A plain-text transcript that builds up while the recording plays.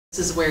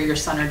This is where your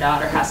son or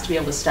daughter has to be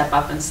able to step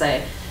up and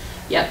say,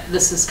 yep,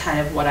 this is kind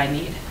of what I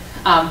need.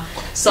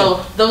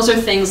 So those are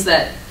things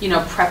that, you know,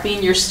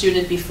 prepping your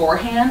student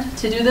beforehand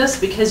to do this,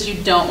 because you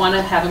don't want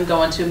to have them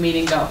go into a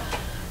meeting and go,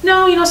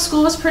 no, you know,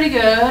 school was pretty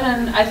good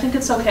and I think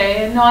it's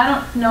okay, and no,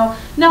 I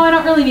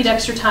don't really need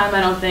extra time, I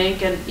don't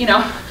think, and you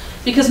know,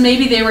 because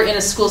maybe they were in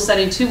a school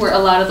setting too where a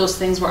lot of those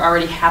things were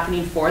already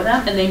happening for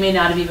them and they may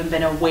not have even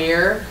been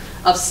aware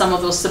of some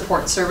of those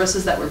support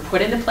services that were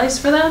put into place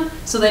for them,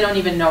 so they don't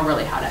even know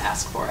really how to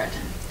ask for it.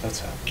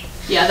 That's happened.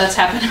 Yeah, that's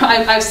happened.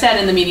 I've sat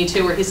in the meeting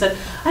too where he said,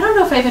 I don't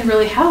know if I even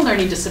really have a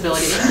learning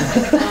disability.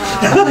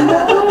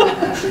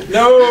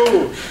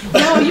 No!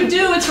 No, you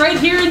do. It's right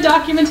here in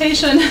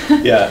documentation.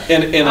 Yeah,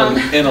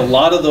 and a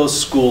lot of those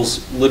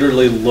schools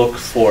literally look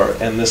for,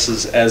 and this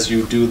is as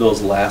you do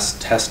those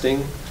last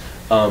testing,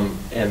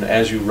 and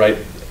as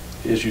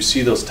you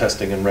see those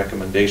testing and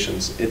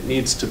recommendations, it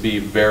needs to be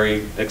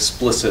very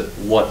explicit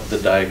what the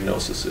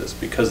diagnosis is,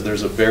 because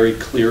there's a very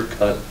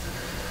clear-cut,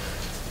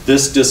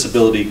 this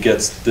disability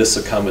gets this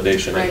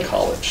accommodation in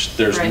college.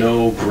 There's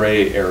no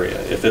gray area.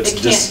 If it's it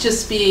can't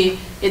just be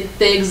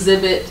they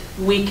exhibit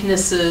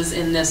weaknesses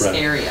in this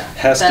area.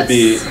 Has to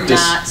be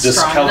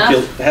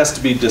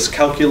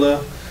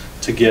dyscalculia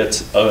to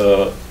get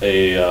a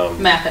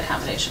math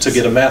accommodation. To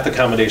get a math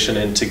accommodation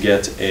and to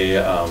get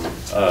a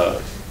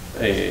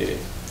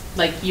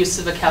like use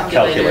of a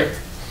calculator.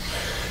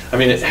 I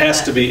mean, it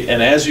has to be,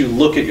 and as you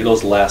look at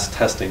those last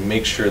testing,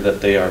 make sure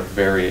that they are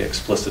very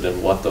explicit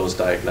in what those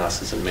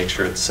diagnoses, and make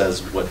sure it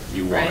says what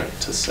you want it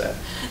to say.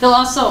 They'll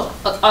also,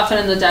 often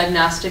in the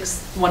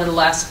diagnostics, one of the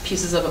last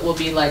pieces of it will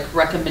be like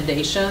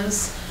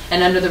recommendations,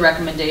 and under the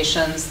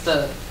recommendations,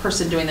 the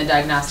person doing the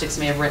diagnostics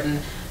may have written,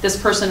 this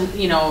person,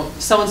 you know,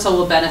 so-and-so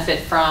will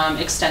benefit from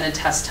extended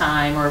test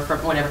time or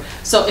from whatever.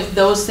 So if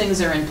those things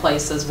are in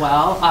place as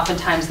well,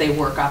 oftentimes they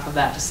work off of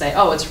that to say,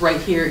 oh, it's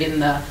right here in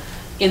the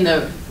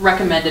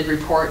recommended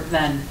report,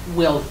 then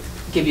we'll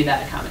give you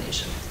that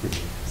accommodation.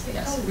 So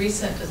yes. How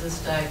recent does this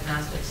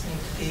diagnostics need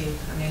to be?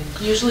 I mean,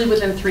 usually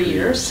within 3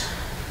 years.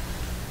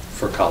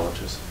 For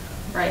colleges.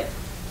 Right.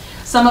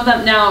 Some of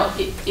them, now,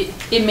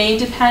 it may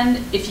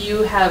depend if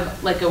you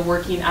have like a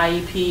working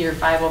IEP or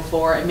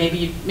 504, and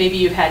maybe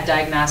you've had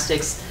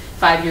diagnostics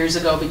 5 years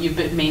ago, but you've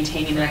been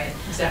maintaining it.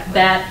 Exactly.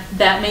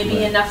 That may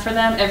be enough for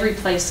them. Every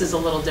place is a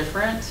little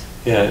different.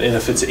 Yeah, and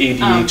if it's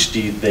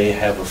ADHD, they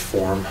have a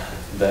form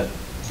that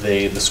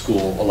a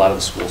lot of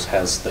the schools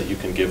has that you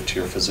can give to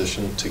your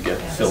physician to get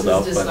filled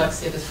out. This is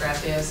dyslexia,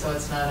 dysgraphia, so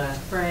it's not a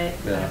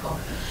medical.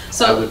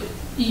 So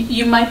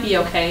you might be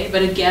okay,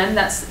 but again,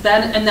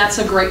 that's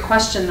a great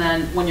question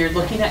then when you're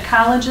looking at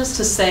colleges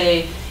to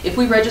say, if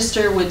we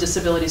register with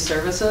disability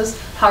services,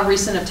 how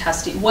recent of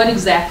testing, what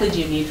exactly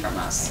do you need from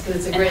us?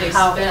 Because it's a great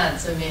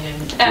expense. I mean,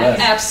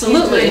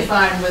 absolutely. He's doing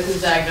fine with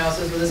his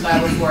diagnosis, with his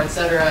 504, et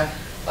cetera.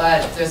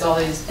 But there's all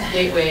these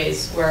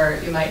gateways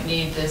where you might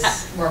need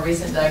this more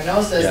recent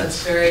diagnosis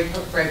that's very,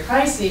 very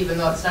pricey, even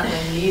though it's not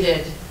really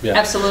needed. Yeah.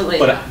 Absolutely.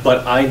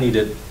 But I need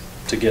it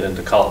to get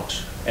into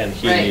college, and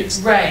he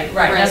needs. Right.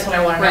 That's what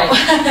I want to know.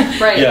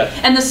 Right. Yeah.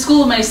 And the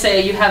school may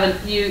say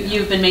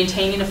you've been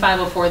maintaining a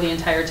 504 the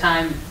entire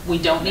time. We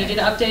don't need you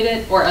to update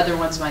it, or other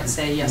ones might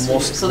say yes. We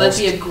do. So that'd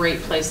be a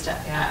great place to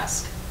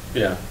ask.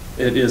 Yeah,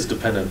 it is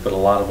dependent, but a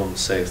lot of them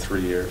say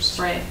 3 years.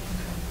 Right.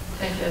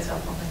 Thank you. That's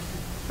helpful.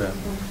 Yeah.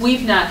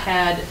 We've not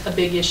had a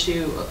big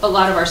issue. A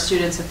lot of our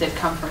students, if they've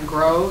come from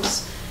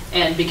Groves,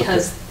 and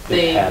because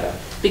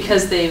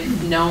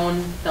they've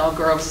known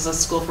Groves is a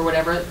school for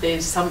whatever,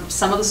 some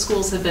of the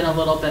schools have been a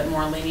little bit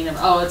more leaning of,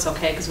 oh, it's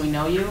okay because we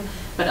know you,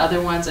 but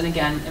other ones, and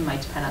again, it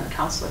might depend on the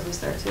counselor who's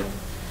there too,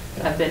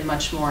 have been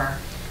much more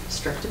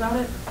strict about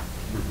it.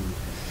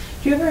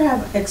 Do you ever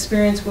have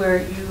experience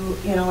where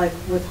you know, like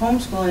with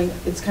homeschooling,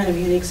 it's kind of a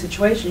unique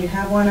situation. You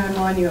have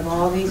one-on-one, you have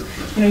all these,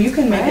 you know, you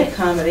can make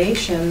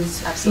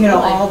accommodations, you know,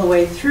 all the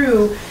way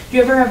through. Do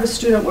you ever have a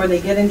student where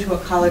they get into a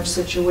college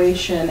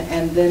situation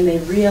and then they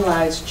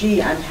realize,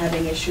 gee, I'm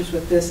having issues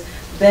with this,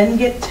 then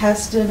get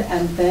tested,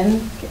 and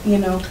then, you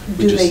know, are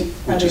they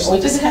open to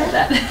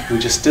that? We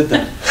just did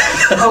that.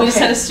 We just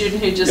had a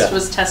student who just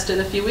was tested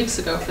a few weeks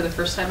ago for the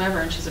first time ever,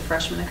 and she's a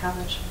freshman in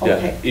college.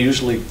 Yeah,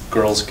 usually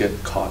girls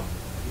get caught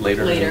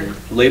later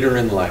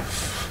in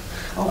life,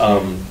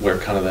 where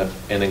kind of that,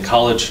 and in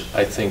college,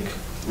 I think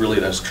really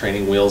there's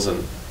training wheels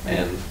and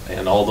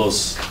all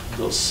those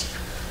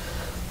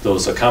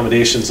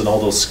accommodations and all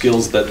those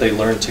skills that they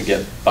learned to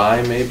get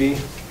by maybe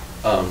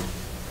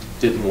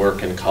didn't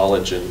work in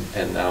college,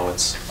 and now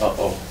it's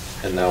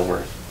and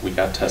now we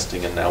got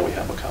testing, and now we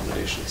have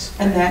accommodations.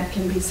 And that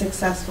can be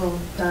successful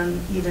done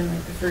even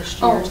like the first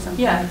year or something.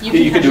 Yeah,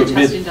 you can do it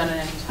testing done at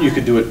any time. You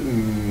could do it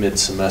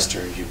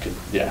mid-semester. You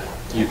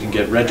can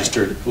get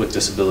registered with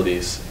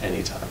disabilities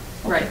anytime.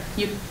 Right.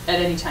 At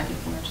any time you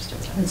can register.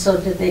 And so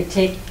did they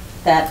take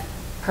that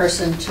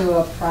person to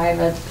a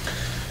private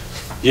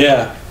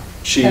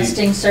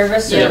testing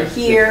service, or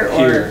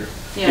here?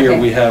 Here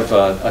we have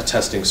a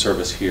testing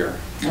service here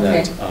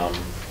that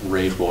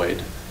Ray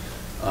Boyd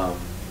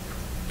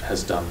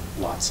has done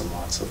lots and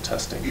lots of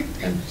testing,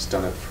 and he's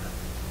done it for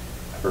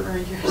or Or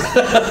yours.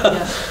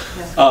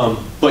 Yeah.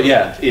 but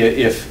yeah,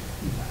 if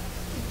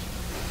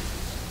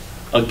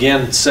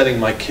again, setting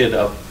my kid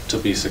up to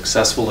be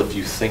successful, if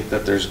you think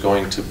that there's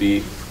going to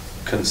be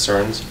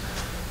concerns,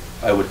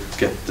 I would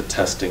get the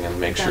testing and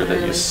make sure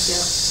that you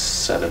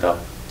set it up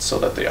so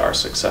that they are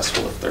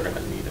successful if they're going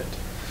to need it.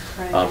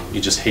 Right.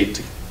 You just hate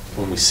to,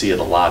 when we see it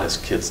a lot, as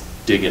kids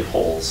dig in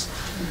holes,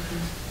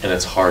 and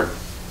it's hard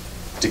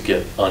to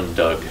get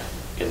undug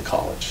in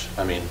college.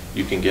 I mean,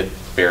 you can get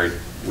buried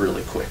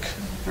really quick.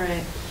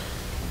 Right.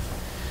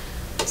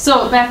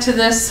 So back to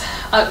this,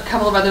 a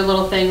couple of other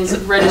little things: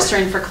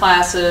 registering for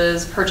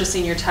classes,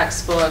 purchasing your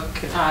textbook.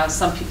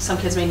 Some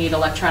kids may need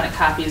electronic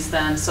copies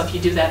then, so if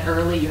you do that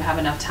early, you have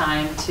enough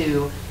time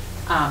to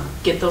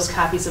get those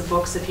copies of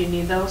books if you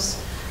need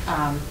those.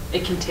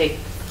 It can take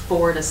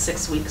 4 to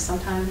 6 weeks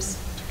sometimes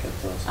To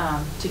get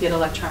those. To get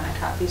electronic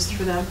copies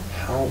through them.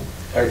 How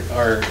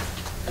are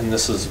and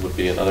this would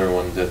be another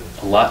one that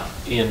a lot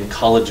in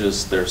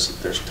colleges,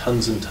 there's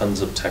tons and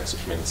tons of text.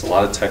 I mean, it's a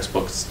lot of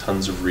textbooks,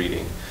 tons of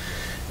reading,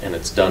 and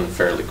it's done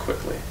fairly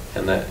quickly.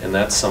 And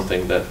that's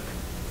something that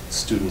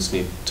students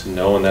need to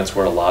know, and that's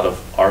where a lot of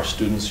our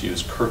students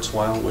use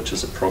Kurzweil, which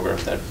is a program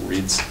that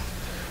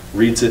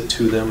reads it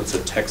to them. It's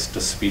a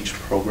text-to-speech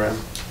program,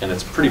 and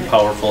it's pretty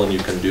powerful, and you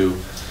can do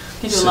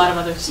You can do a lot of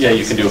other stuff. Yeah,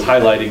 you can do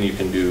highlighting, you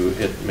can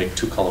make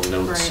 2-column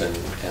notes Right.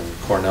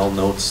 and Cornell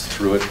notes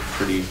through it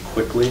pretty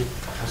quickly.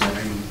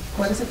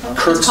 What is it called?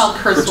 It's called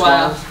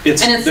Kurzweil,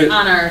 and it's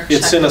on our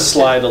It's in a checklist.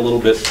 slide a little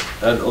bit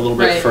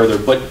Right. further,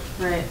 but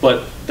Right.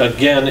 but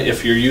again,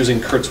 if you're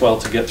using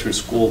Kurzweil to get through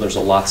school, there's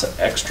lots of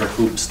extra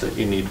hoops that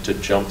you need to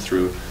jump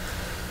through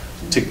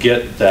to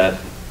get that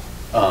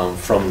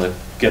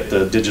get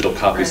the digital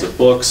copies Right. of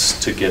books,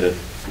 to get it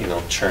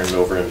churned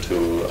over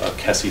into a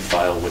Kessie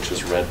file, which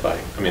is read by.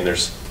 I mean,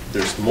 there's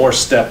more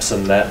steps,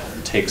 and that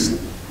takes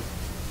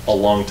a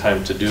long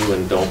time to do.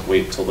 And don't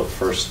wait till the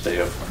first day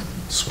of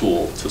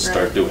school to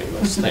start Right. doing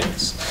those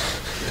things.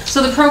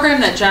 So the program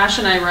that Josh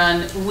and I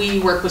run, we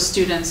work with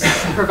students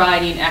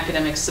providing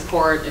academic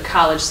support,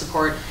 college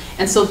support,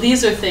 and so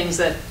these are things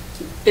that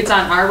it's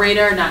on our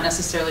radar, not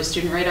necessarily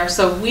student radar.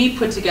 So we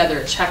put together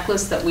a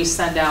checklist that we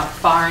send out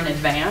far in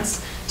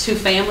advance to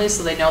families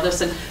so they know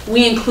this, and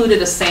we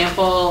included a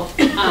sample.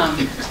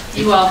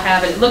 You all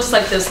have it. It looks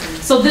like this.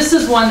 So this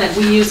is one that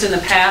we used in the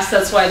past.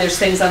 That's why there's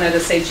things on there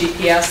that say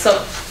GPS.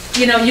 So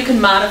you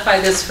can modify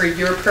this for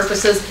your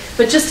purposes,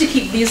 but just to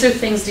keep, these are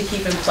things to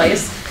keep in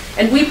place.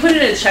 And we put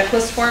it in a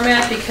checklist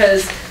format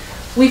because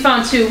we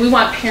found too, we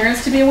want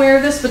parents to be aware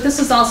of this, but this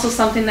is also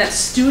something that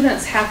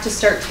students have to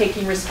start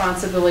taking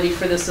responsibility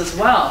for this as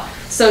well.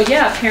 So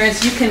yeah,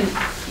 parents, you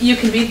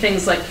can be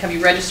things like, have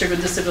you registered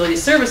with Disability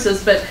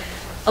Services, but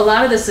a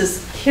lot of this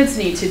is kids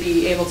need to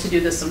be able to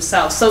do this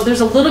themselves. So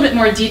there's a little bit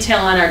more detail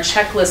on our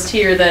checklist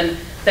here than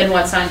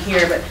what's on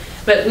here,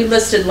 but we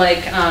listed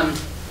like,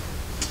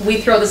 we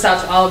throw this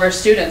out to all of our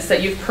students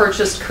that you've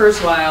purchased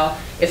Kurzweil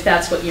if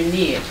that's what you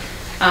need.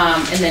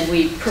 And then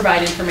we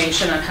provide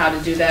information on how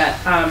to do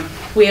that.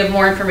 We have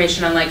more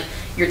information on like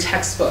your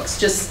textbooks.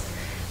 Just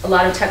a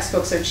lot of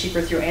textbooks are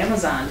cheaper through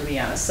Amazon, to be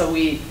honest. So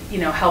we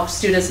help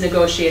students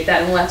negotiate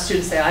that, and we'll have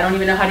students say, I don't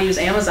even know how to use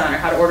Amazon or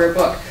how to order a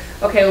book.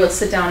 Okay, well, let's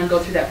sit down and go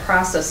through that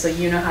process so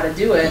you know how to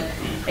do it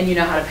and you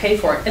know how to pay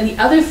for it. And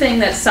the other thing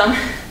that some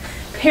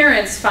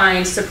parents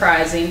find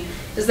surprising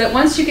is that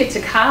once you get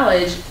to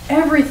college,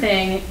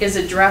 everything is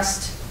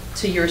addressed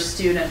to your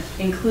student,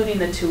 including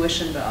the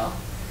tuition bill,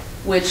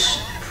 which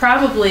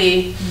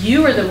probably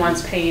you are the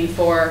ones paying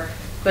for,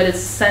 but it's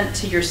sent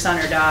to your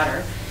son or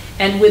daughter.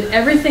 And with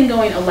everything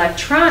going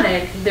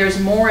electronic,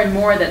 there's more and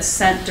more that's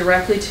sent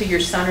directly to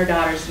your son or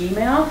daughter's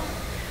email.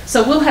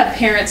 So we'll have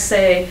parents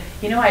say,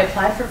 I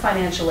applied for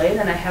financial aid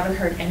and I haven't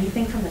heard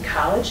anything from the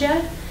college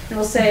yet. And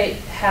we'll say,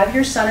 have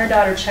your son or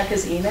daughter check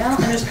his email.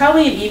 And there's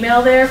probably an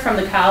email there from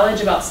the college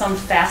about some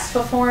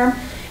FAFSA form.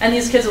 And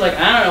these kids are like,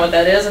 I don't know what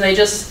that is. And they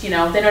just, they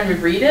don't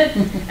even read it.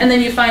 And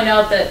then you find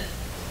out that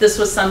this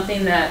was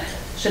something that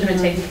should have been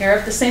taken care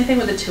of. The same thing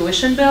with the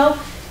tuition bill.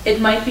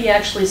 It might be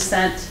actually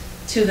sent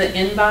to the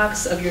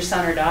inbox of your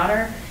son or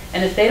daughter.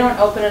 And if they don't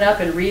open it up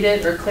and read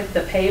it or click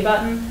the pay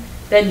button,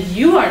 then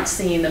you aren't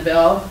seeing the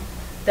bill.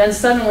 Then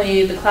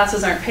suddenly the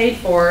classes aren't paid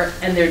for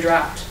and they're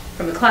dropped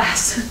from the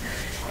class.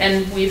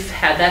 And we've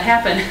had that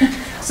happen.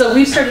 So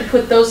we've started to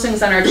put those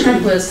things on our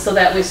checklist so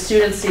that way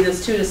students see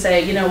this too, to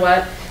say, you know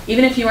what,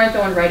 even if you aren't the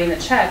one writing the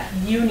check,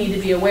 you need to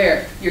be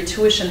aware your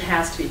tuition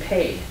has to be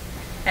paid.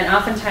 And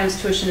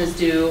oftentimes tuition is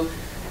due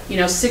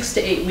 6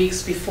 to 8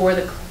 weeks before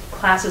the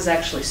classes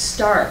actually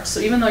start.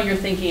 So even though you're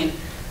thinking,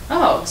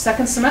 oh,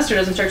 second semester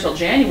doesn't start till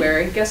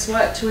January, guess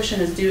what?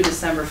 Tuition is due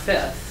December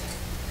 5th.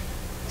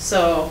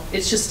 So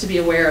it's just to be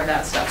aware of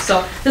that stuff.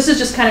 So this is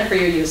just kind of for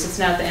your use. It's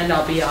not the end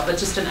all be all, but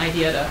just an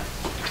idea to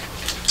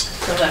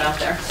throw that out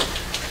there.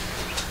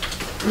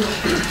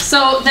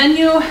 So then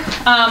you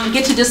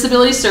get to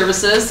disability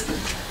services,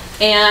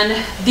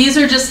 and these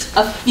are just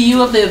a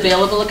few of the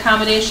available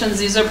accommodations.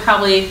 These are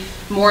probably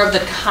more of the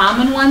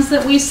common ones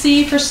that we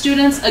see for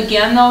students.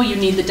 Again, though, you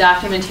need the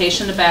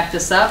documentation to back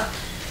this up.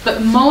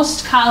 But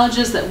most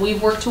colleges that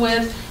we've worked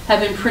with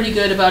have been pretty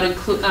good about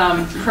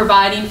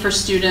providing for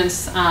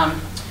students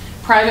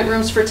private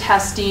rooms for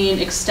testing,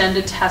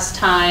 extended test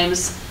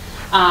times,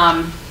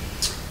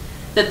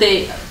 that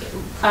they,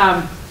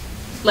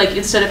 like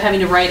instead of having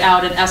to write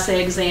out an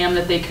essay exam,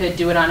 that they could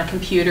do it on a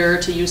computer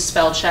to use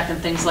spell check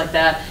and things like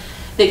that.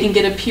 They can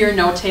get a peer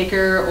note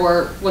taker,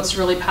 or what's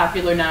really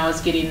popular now is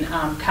getting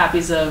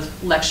copies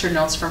of lecture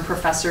notes from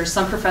professors.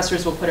 Some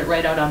professors will put it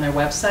right out on their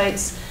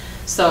websites.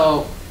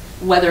 So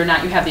whether or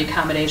not you have the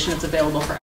accommodation, it's available for